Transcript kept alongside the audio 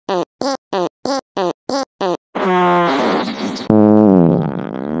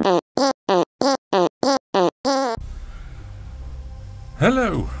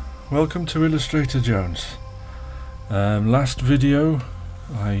welcome to Illustrator Jones. Last video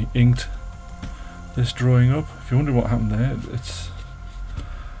I inked this drawing up. If you wonder what happened there,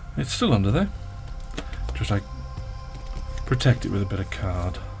 it's still under there. Just like protect it with a bit of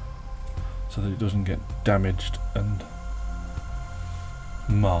card so that it doesn't get damaged and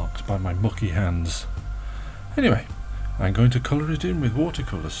marked by my mucky hands. Anyway, I'm going to colour it in with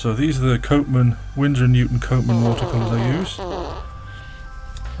watercolours. So these are the Winsor & Newton Coatman watercolours I use.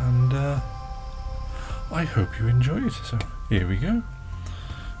 And I hope you enjoy it. So here we go.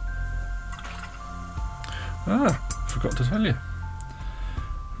 Forgot to tell you.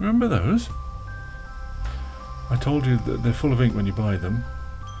 Remember those? I told you that they're full of ink when you buy them,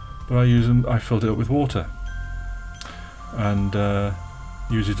 but I filled it up with water and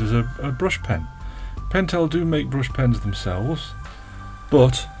use it as a brush pen. Pentel do make brush pens themselves,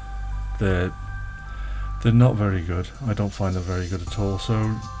 but they're not very good. I don't find them very good at all,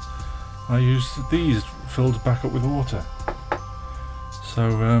 so I use these filled back up with water. So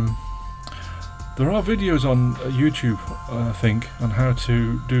there are videos on YouTube, I think, on how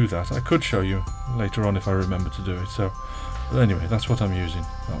to do that. I could show you later on if I remember to do it. So, but anyway, that's what I'm using,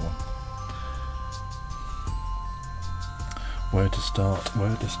 that one. Where to start?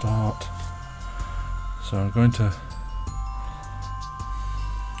 Where to start? So I'm going to...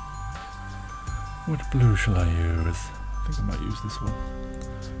 Which blue shall I use? I think I might use this one.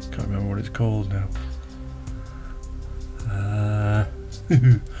 Can't remember what it's called now.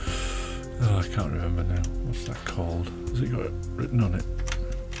 Oh, I can't remember now. What's that called? Has it got it written on it?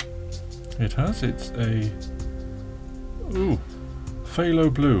 It has. It's a... Ooh, phthalo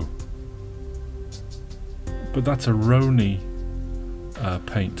blue. But that's a Roni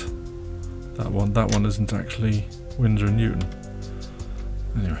paint. That one isn't actually Winsor & Newton.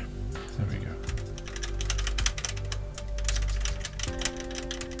 Anyway, there we go.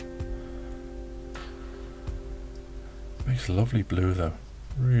 Makes a lovely blue though,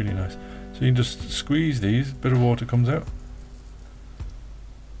 really nice. So you can just squeeze these, a bit of water comes out,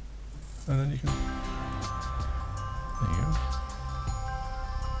 and then you can, there you go.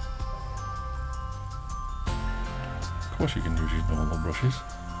 Of course you can use your normal brushes,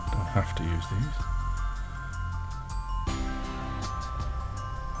 don't have to use these.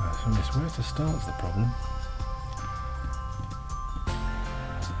 So it's where to start's the problem.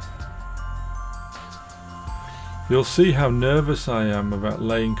 You'll see how nervous I am about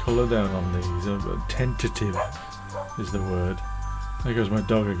laying colour down on these. Tentative is the word. There goes my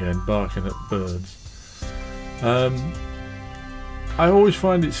dog again, barking at birds. I always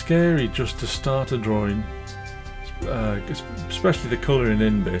find it scary just to start a drawing, especially the colouring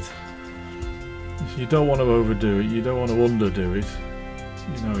in bit. You don't want to overdo it, you don't want to underdo it.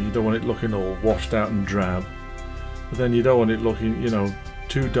 You know, you don't want it looking all washed out and drab. But then you don't want it looking, you know,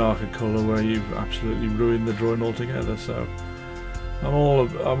 too dark a colour where you've absolutely ruined the drawing altogether. So I'm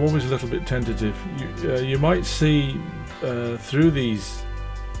always a little bit tentative. You might see through these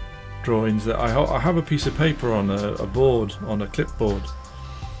drawings that I have a piece of paper on a board, on a clipboard,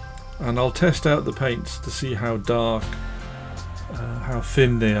 and I'll test out the paints to see how dark, how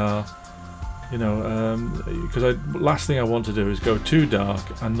thin they are. You know, because last thing I want to do is go too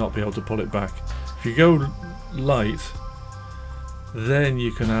dark and not be able to pull it back. If you go light, then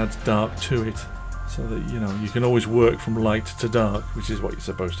you can add dark to it, so that, you know, you can always work from light to dark, which is what you're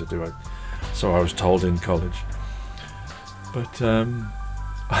supposed to do. So I was told in college. But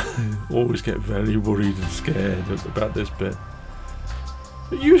I always get very worried and scared about this bit.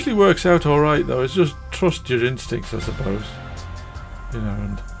 It usually works out alright though. It's just trust your instincts, I suppose. You know,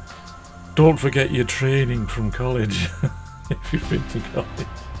 and don't forget your training from college if you've been to college.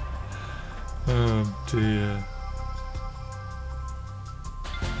 Oh dear.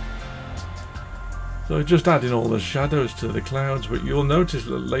 So just adding all the shadows to the clouds, but you'll notice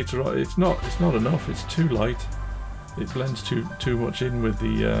that later on it's not enough. It's too light. It blends too much in with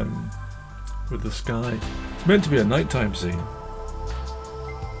the sky. It's meant to be a nighttime scene,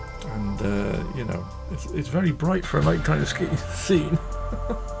 and you know, it's very bright for a nighttime scene.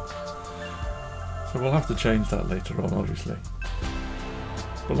 So we'll have to change that later on, obviously.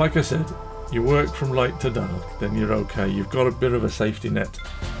 But like I said, you work from light to dark, then you're okay. You've got a bit of a safety net.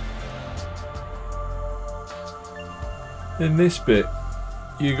 In this bit,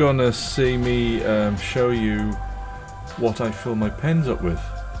 you're gonna see me show you what I fill my pens up with.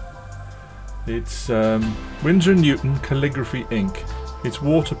 It's Winsor & Newton calligraphy ink. It's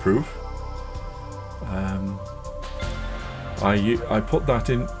waterproof. I put that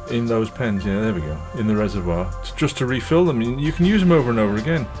in those pens. Yeah, there we go, in the reservoir, just to refill them. You can use them over and over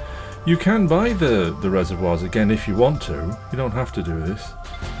again. You can buy the reservoirs again if you want to. You don't have to do this.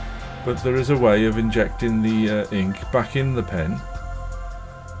 but there is a way of injecting the ink back in the pen,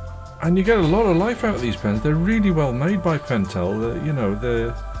 and you get a lot of life out of these pens. They're really well made by Pentel. You know,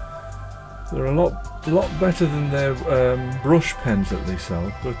 they're a lot better than their brush pens that they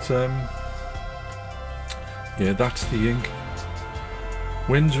sell. But yeah, that's the ink.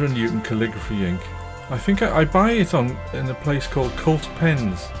 Winsor & Newton calligraphy ink. I think I buy it in a place called Cult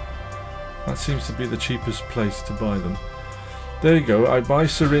Pens. That seems to be the cheapest place to buy them. There you go. I buy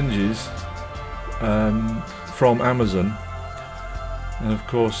syringes from Amazon, and of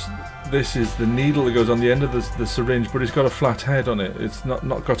course this is the needle that goes on the end of the syringe, but it's got a flat head on it. It's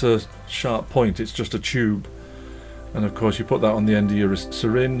not got a sharp point, it's just a tube. And of course you put that on the end of your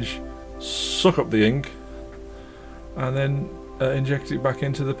syringe, suck up the ink, and then inject it back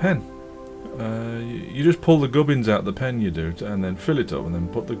into the pen. You just pull the gubbins out of the pen, you do, and then fill it up and then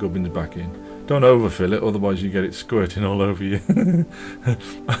put the gubbins back in. Don't overfill it, otherwise you get it squirting all over you.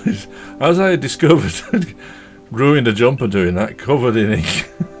 As I discovered, ruined a jumper doing that, covered in ink.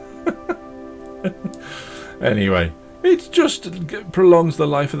 Anyway, it just prolongs the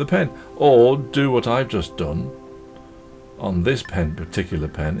life of the pen. Or do what I've just done on this particular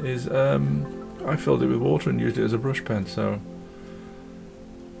pen, is I filled it with water and used it as a brush pen. So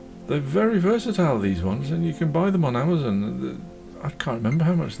they're very versatile, these ones, and you can buy them on Amazon. I can't remember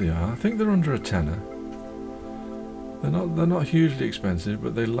how much they are. I think they're under a tenner. They're not hugely expensive,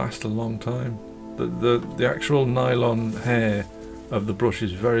 but they last a long time. The actual nylon hair of the brush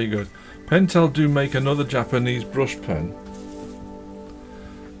is very good. Pentel do make another Japanese brush pen,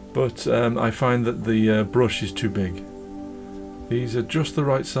 but I find that the brush is too big. These are just the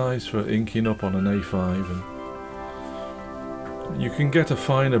right size for inking up on an A5, and you can get a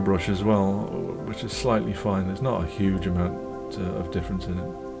finer brush as well, which is slightly fine. There's not a huge amount of difference in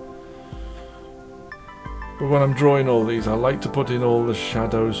it. But when I'm drawing all these, I like to put in all the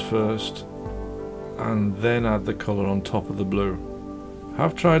shadows first and then add the colour on top of the blue.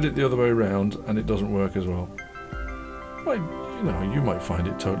 I've tried it the other way around and it doesn't work as well. You know, you might find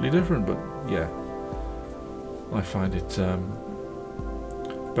it totally different, but yeah, I find it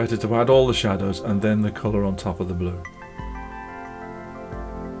better to add all the shadows and then the colour on top of the blue.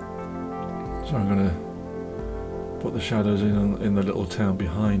 So I'm going to put the shadows in the little town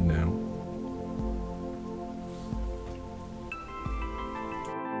behind now.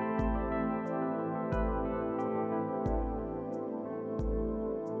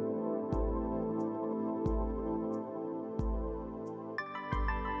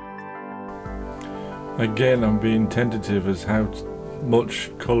 Again, I'm being tentative as how much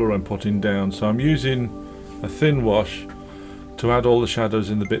colour I'm putting down, so I'm using a thin wash to add all the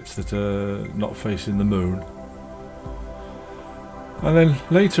shadows in the bits that are not facing the moon, and then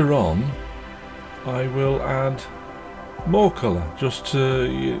later on I will add more colour just to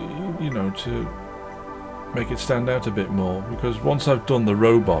you know, to make it stand out a bit more, because once I've done the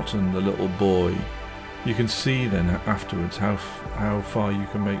robot and the little boy, you can see then afterwards how far you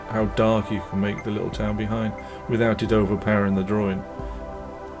can make, how dark you can make the little town behind without it overpowering the drawing.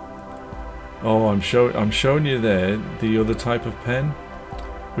 Oh, I'm showing you there the other type of pen,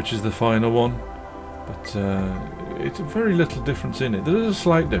 which is the finer one, but it's a very little difference in it. There is a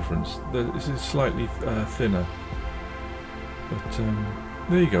slight difference. This is slightly thinner, but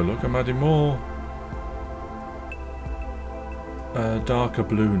there you go. Look, I'm adding more darker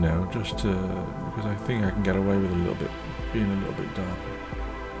blue now, just to, because I think I can get away with a little bit being a little bit darker.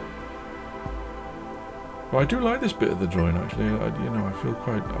 Well, I do like this bit of the drawing actually. You know, I feel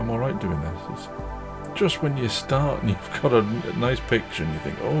I'm all right doing this. It's just when you start and you've got a nice picture and you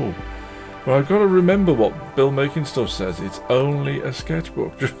think, oh, well, I've got to remember what Bill Making Stuff says. It's only a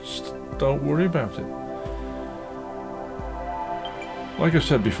sketchbook. Just don't worry about it. Like I've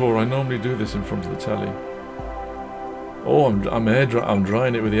said before, I normally do this in front of the telly. Oh, I'm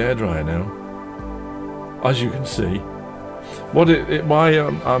drying it with the hairdryer now, as you can see. Why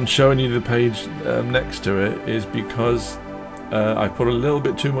I'm showing you the page next to it is because I put a little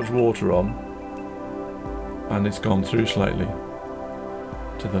bit too much water on, and it's gone through slightly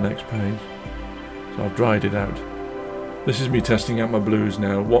to the next page. So I've dried it out. This is me testing out my blues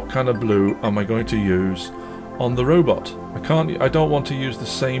now. What kind of blue am I going to use on the robot? I don't want to use the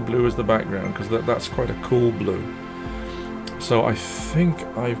same blue as the background, because that's quite a cool blue. So I think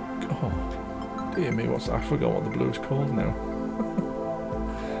oh dear me, I forgot what the blue is called now.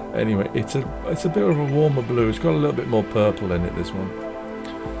 Anyway, it's a bit of a warmer blue. It's got a little bit more purple in it, this one.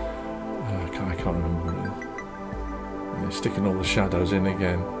 I can't remember what it is. And they're sticking all the shadows in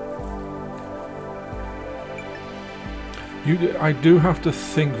again. I do have to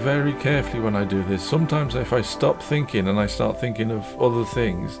think very carefully when I do this. Sometimes if I stop thinking and I start thinking of other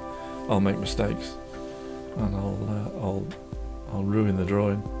things, I'll make mistakes, and I'll ruin the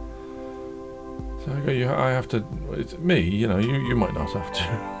drawing. So I have to. It's me, you know. You might not have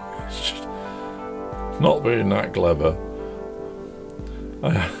to. It's just not being that clever.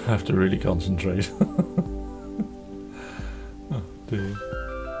 I have to really concentrate. Oh dear.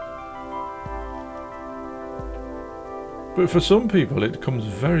 But for some people, it comes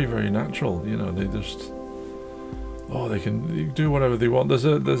very, very natural. You know, they just. Oh, they can do whatever they want. There's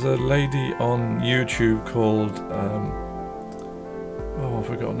a lady on YouTube called oh, I've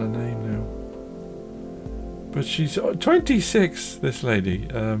forgotten her name now. But she's 26. This lady,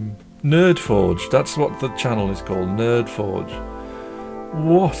 Nerdforge. That's what the channel is called, Nerdforge.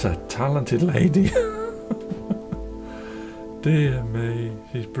 What a talented lady! Dear me,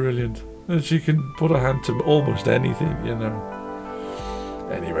 she's brilliant, and she can put her hand to almost anything, you know.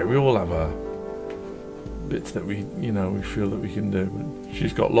 Anyway, we all have our bits that we feel that we can do, but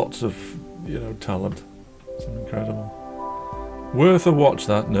she's got lots of, you know, talent. It's incredible. Worth a watch,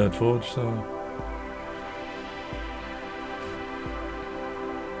 that Nerdforge. So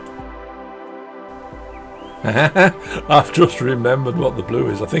I've just remembered what the blue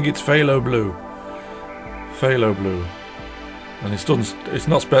is. I think it's phthalo blue. Phthalo blue, and it's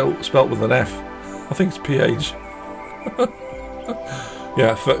not spelt with an F. I think it's PH.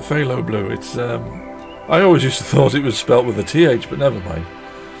 Yeah, phthalo blue. It's I always used to thought it was spelt with a TH, but never mind.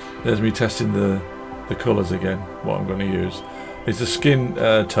 There's me testing the colours again, what I'm going to use. It's a skin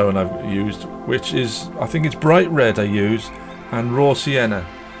tone I've used, which is, I think it's bright red I use, and raw sienna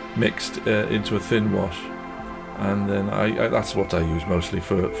mixed into a thin wash. And then I that's what I use mostly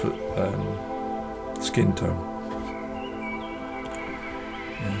for skin tone.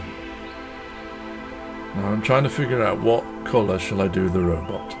 Yeah. Now I'm trying to figure out what colour shall I do the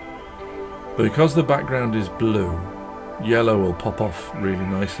robot. Because the background is blue, yellow will pop off really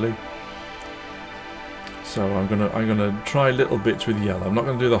nicely. So I'm gonna try little bits with yellow. I'm not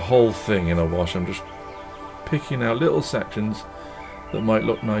gonna do the whole thing in a wash. I'm just picking out little sections that might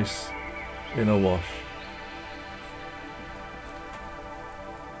look nice in a wash.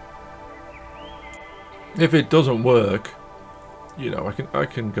 If it doesn't work, you know, I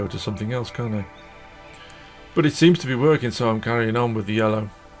can go to something else, can't I? But it seems to be working, so I'm carrying on with the yellow.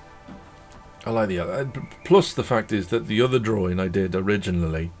 I like the yellow. Plus the fact is that the other drawing I did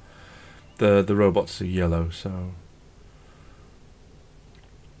originally, the robots are yellow, so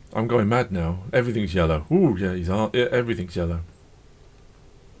I'm going mad now. Everything's yellow. Ooh, yeah, everything's yellow.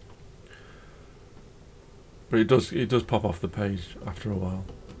 But it does pop off the page after a while.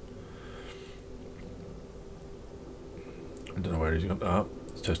 I don't know where he's gone. Ah,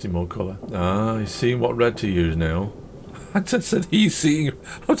 he's testing more colour. Ah, he's seeing what red to use now. I just said he's seeing.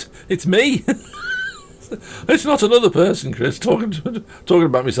 It's me. It's not another person, Chris. Talking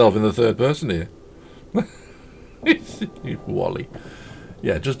about myself in the third person here. Wally.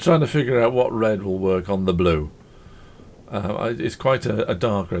 Yeah, just trying to figure out what red will work on the blue. It's quite a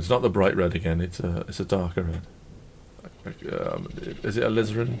dark red. It's not the bright red again. It's a darker red. Is it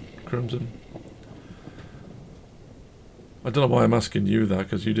alizarin crimson? I don't know why I'm asking you that,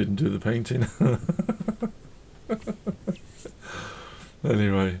 because you didn't do the painting.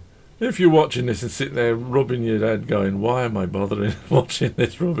 Anyway, if you're watching this and sitting there rubbing your head going, why am I bothering watching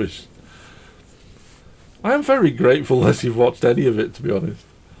this rubbish? I am very grateful that you've watched any of it, to be honest.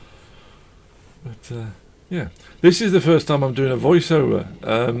 But, yeah. This is the first time I'm doing a voiceover.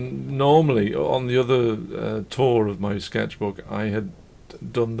 Normally, on the other tour of my sketchbook, I had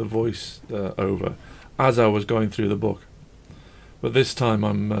done the voice over as I was going through the book. But this time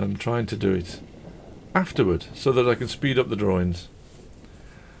I'm trying to do it afterward, so that I can speed up the drawings.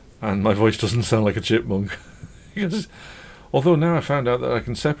 And my voice doesn't sound like a chipmunk. Because, although now I found out that I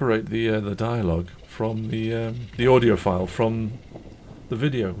can separate the dialogue from the audio file from the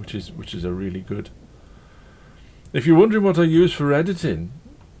video, which is a really good. If you're wondering what I use for editing,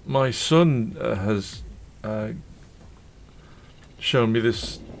 my son has shown me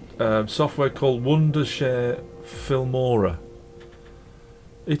this software called Wondershare Filmora.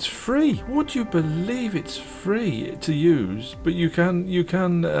 It's free. Would you believe it's free to use? But you can.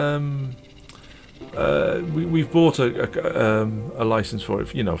 We've bought a license for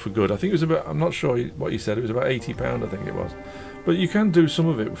it, you know, for good. I think it was about. I'm not sure what you said. It was about £80, I think it was. But you can do some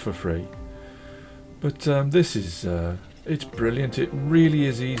of it for free. But this is. It's brilliant. It really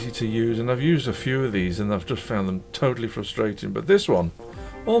is easy to use, and I've used a few of these, and I've just found them totally frustrating. But this one,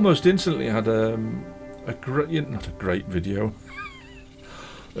 almost instantly had a great, not a great video.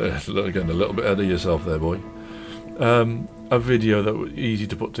 Getting a little bit ahead of yourself there, boy. A video that was easy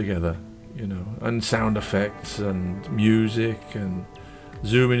to put together, you know, and sound effects and music and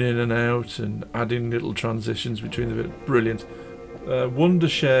zooming in and out and adding little transitions between the bit. Brilliant.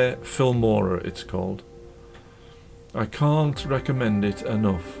 Wondershare Filmora it's called. I can't recommend it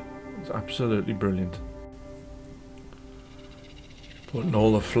enough. It's absolutely brilliant. Putting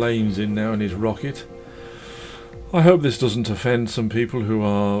all the flames in now in his rocket. I hope this doesn't offend some people who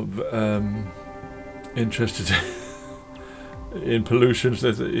are interested in pollution.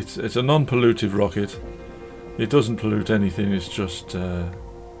 It's a non-pollutive rocket. It doesn't pollute anything. It's just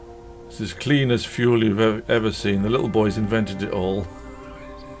it's as clean as fuel you've ever seen. The little boys invented it all.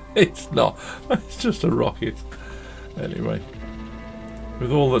 It's not. It's just a rocket. Anyway,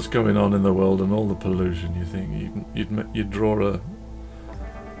 with all that's going on in the world and all the pollution, you think you'd draw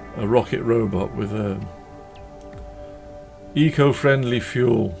a rocket robot with a eco-friendly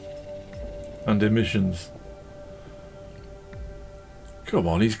fuel and emissions. Come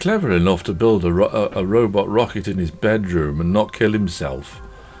on, he's clever enough to build a robot rocket in his bedroom and not kill himself.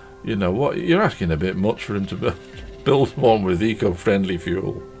 You know what? You're asking a bit much for him to build one with eco-friendly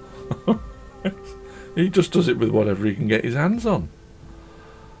fuel. He just does it with whatever he can get his hands on.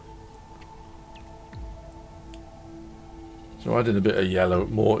 So I did a bit of yellow,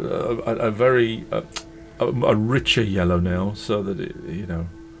 more a richer yellow now, so that it, you know,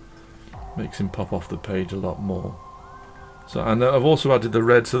 makes him pop off the page a lot more. So, and I've also added the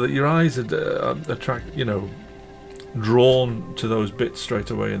red so that your eyes are attract, you know, drawn to those bits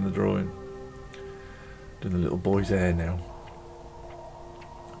straight away in the drawing. Doing the little boy's hair now.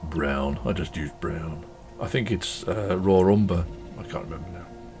 Brown. I just used brown. I think it's raw umber. I can't remember now.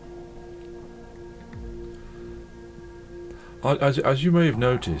 As you may have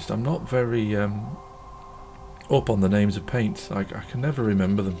noticed, I'm not very up on the names of paints. I can never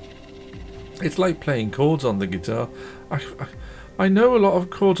remember them. It's like playing chords on the guitar. I know a lot of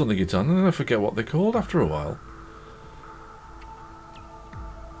chords on the guitar and then I forget what they're called after a while.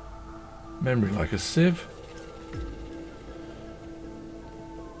 Memory like a sieve.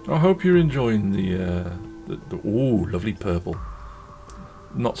 I hope you're enjoying the ooh, lovely purple.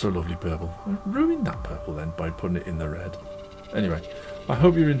 Not so lovely purple. I ruined that purple then by putting it in the red. Anyway, I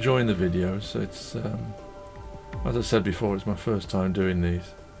hope you're enjoying the videos. It's as I said before, it's my first time doing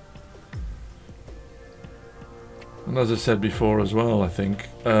these. And as I said before as well, I think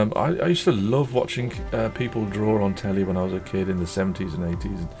I used to love watching people draw on telly when I was a kid in the 70s and 80s.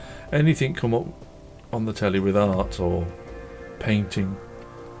 And anything come up on the telly with art or painting.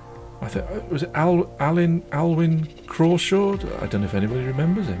 I think was it Alwyn Crawshaw? I don't know if anybody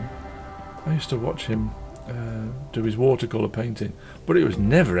remembers him. I used to watch him do his watercolour painting, but it was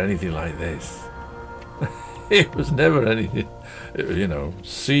never anything like this. It was never anything, you know,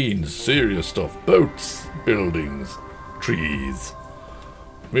 scenes, serious stuff, boats, buildings, trees.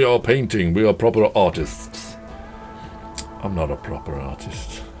 We are painting, we are proper artists. I'm not a proper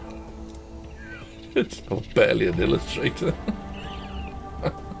artist. It's barely an illustrator.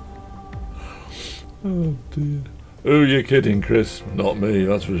 Oh dear. Oh, you're kidding, Chris. Not me,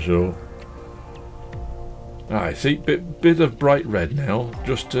 that's for sure. Alright, see, bit of bright red now,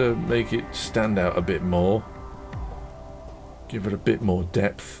 just to make it stand out a bit more. Give it a bit more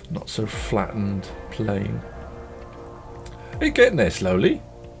depth, not so flattened, plain. It's getting there slowly.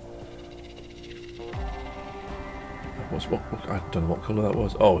 I don't know what colour that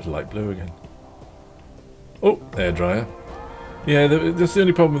was. Oh, it's light blue again. Oh, hairdryer. Yeah, that's the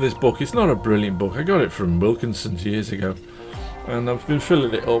only problem with this book. It's not a brilliant book. I got it from Wilkinson's years ago, and I've been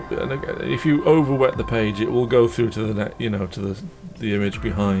filling it up. And if you overwet the page, it will go through to the you know, to the image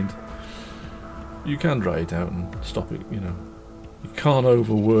behind. You can dry it out and stop it. You know, you can't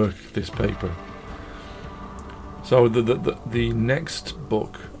overwork this paper. So the next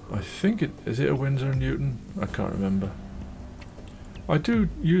book, I think is it a Winsor & Newton? I can't remember. I do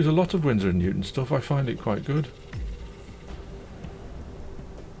use a lot of Winsor & Newton stuff. I find it quite good.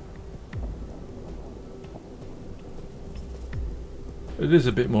 It is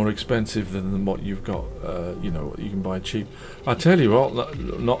a bit more expensive than what you've got, you know, what you can buy cheap. I tell you what,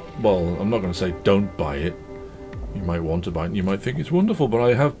 well, I'm not going to say don't buy it. You might want to buy it and you might think it's wonderful, but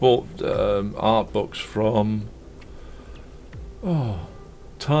I have bought art books from, oh,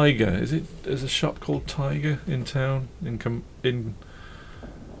 Tiger. There's a shop called Tiger in town, in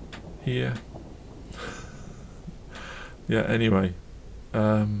here. Yeah, anyway.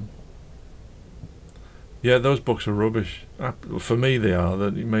 Yeah, those books are rubbish. For me, they are.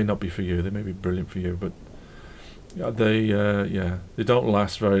 It may not be for you. They may be brilliant for you, but they don't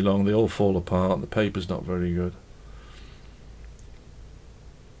last very long. They all fall apart. The paper's not very good.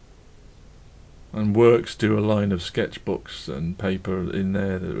 And Works do a line of sketchbooks and paper in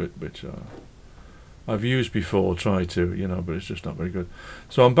there which are. I've used before, try to, you know, but it's just not very good.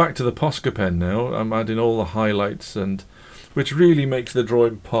 So I'm back to the Posca pen now. I'm adding all the highlights, and which really makes the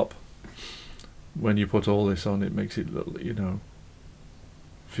drawing pop. When you put all this on, it makes it look, you know,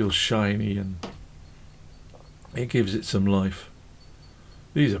 feel shiny, and it gives it some life.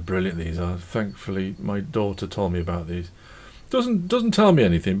 These are brilliant, these are. Thankfully my daughter told me about these. Doesn't tell me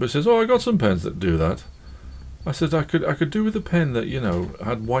anything, but says, oh, I got some pens that do that. I said I could do with a pen that, you know,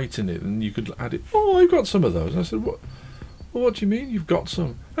 had white in it and you could add it. Oh, I've got some of those. I said, what? Well, what do you mean you've got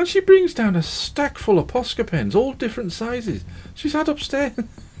some? And she brings down a stack full of Posca pens, all different sizes. She's had upstairs.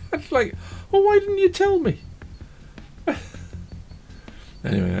 It's like, well, why didn't you tell me?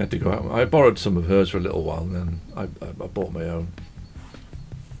 Anyway, I had to go out. I borrowed some of hers for a little while, and then I bought my own.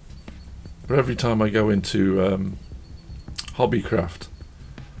 But every time I go into Hobbycraft,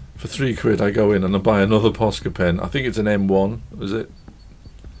 for £3 I go in and I buy another Posca pen. I think it's an M1, is it?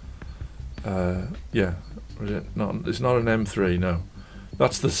 Yeah, is it? No, it's not an M3, no.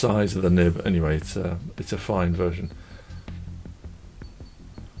 That's the size of the nib. Anyway, it's a fine version.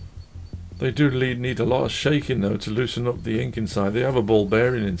 They do need a lot of shaking though to loosen up the ink inside. They have a ball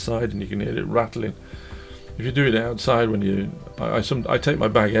bearing inside, and you can hear it rattling. If you do it outside, when you, I take my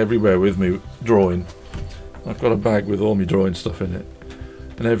bag everywhere with me drawing. I've got a bag with all my drawing stuff in it,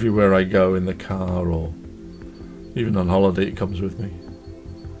 and everywhere I go in the car or even on holiday, it comes with me.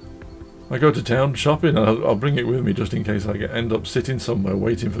 I go to town shopping and I'll bring it with me just in case I end up sitting somewhere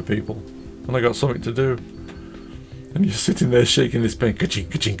waiting for people, and I got something to do. And you're sitting there shaking this pen, ka-ching,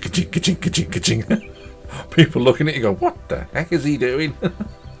 ka-ching, ka-ching, ka-ching, ka-ching, ka-ching. People looking at you go, what the heck is he doing?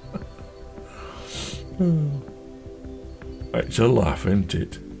 It's a laugh, isn't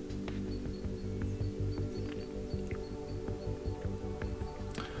it?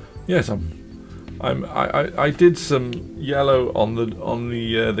 Yes, I did some yellow on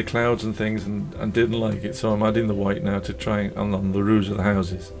the clouds and things, and didn't like it, so I'm adding the white now to try and on the roofs of the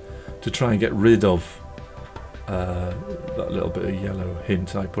houses to try and get rid of that little bit of yellow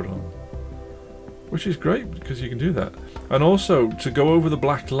hint I put on, which is great because you can do that. And also to go over the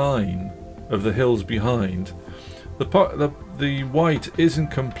black line of the hills behind, the white isn't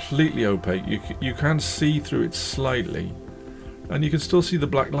completely opaque. You can see through it slightly, and you can still see the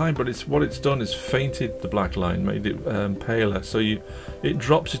black line, but what it's done is fainted the black line, made it paler, so it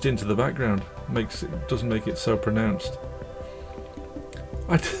drops it into the background, doesn't make it so pronounced.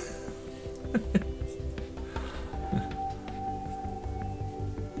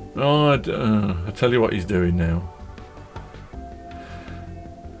 Oh, I tell you what he's doing now.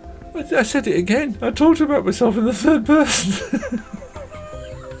 I said it again. I talked about myself in the third person.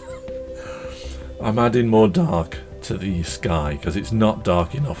 I'm adding more dark to the sky because it's not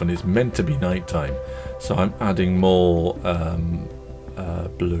dark enough and it's meant to be nighttime. So I'm adding more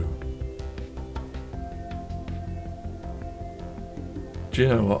blue. Do you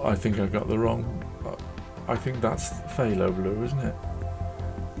know what? I think I got the wrong. I think that's phthalo blue, isn't it?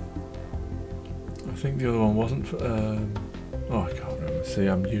 I think the other one wasn't. Oh, I can't remember. See,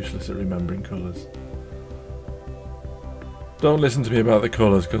 I'm useless at remembering colours. Don't listen to me about the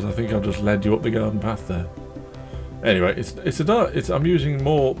colours because I think I've just led you up the garden path there. Anyway, it's a dark. I'm using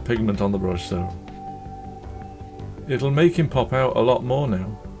more pigment on the brush, so it'll make him pop out a lot more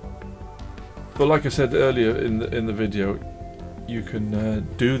now. But like I said earlier in the video, you can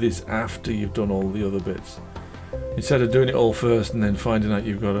do this after you've done all the other bits, instead of doing it all first and then finding out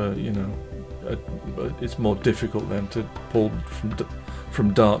you've got to, you know. It's more difficult then to pull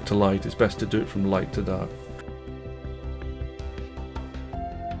from dark to light. It's best to do it from light to dark.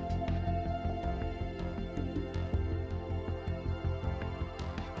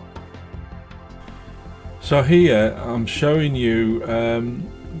 So here I'm showing you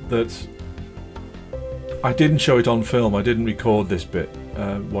that I didn't show it on film. I didn't record this bit,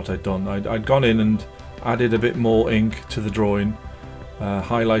 what I'd done. I'd gone in and added a bit more ink to the drawing.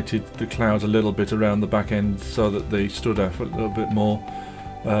 Highlighted the clouds a little bit around the back end so that they stood out a little bit more.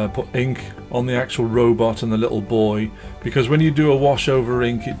 Put ink on the actual robot and the little boy, because when you do a wash over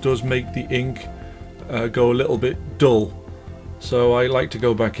ink it does make the ink go a little bit dull. So I like to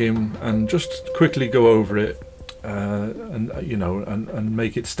go back in and just quickly go over it and you know, and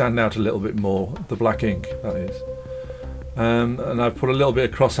make it stand out a little bit more, the black ink that is. And I've put a little bit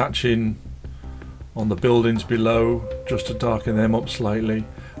of cross hatching on the buildings below just to darken them up slightly,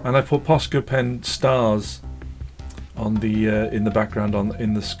 and I put Posca pen stars on the in the background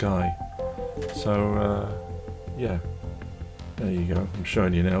in the sky. So yeah, there you go. I'm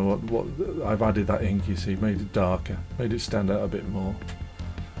showing you now what I've added that ink. You see, made it darker, made it stand out a bit more,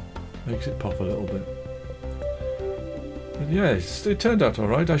 makes it pop a little bit. Yeah, it turned out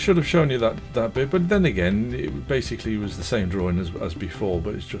alright. I should have shown you that bit, but then again, it basically was the same drawing as before,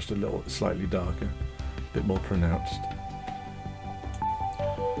 but it's just a little slightly darker, a bit more pronounced.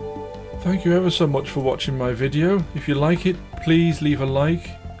 Thank you ever so much for watching my video. If you like it, please leave a like,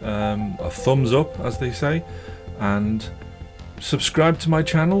 a thumbs up as they say, and subscribe to my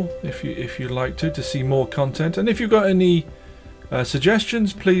channel if you'd like to see more content. And if you've got any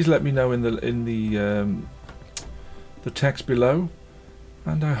suggestions, please let me know in the text below,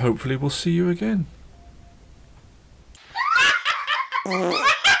 and I hopefully will see you again.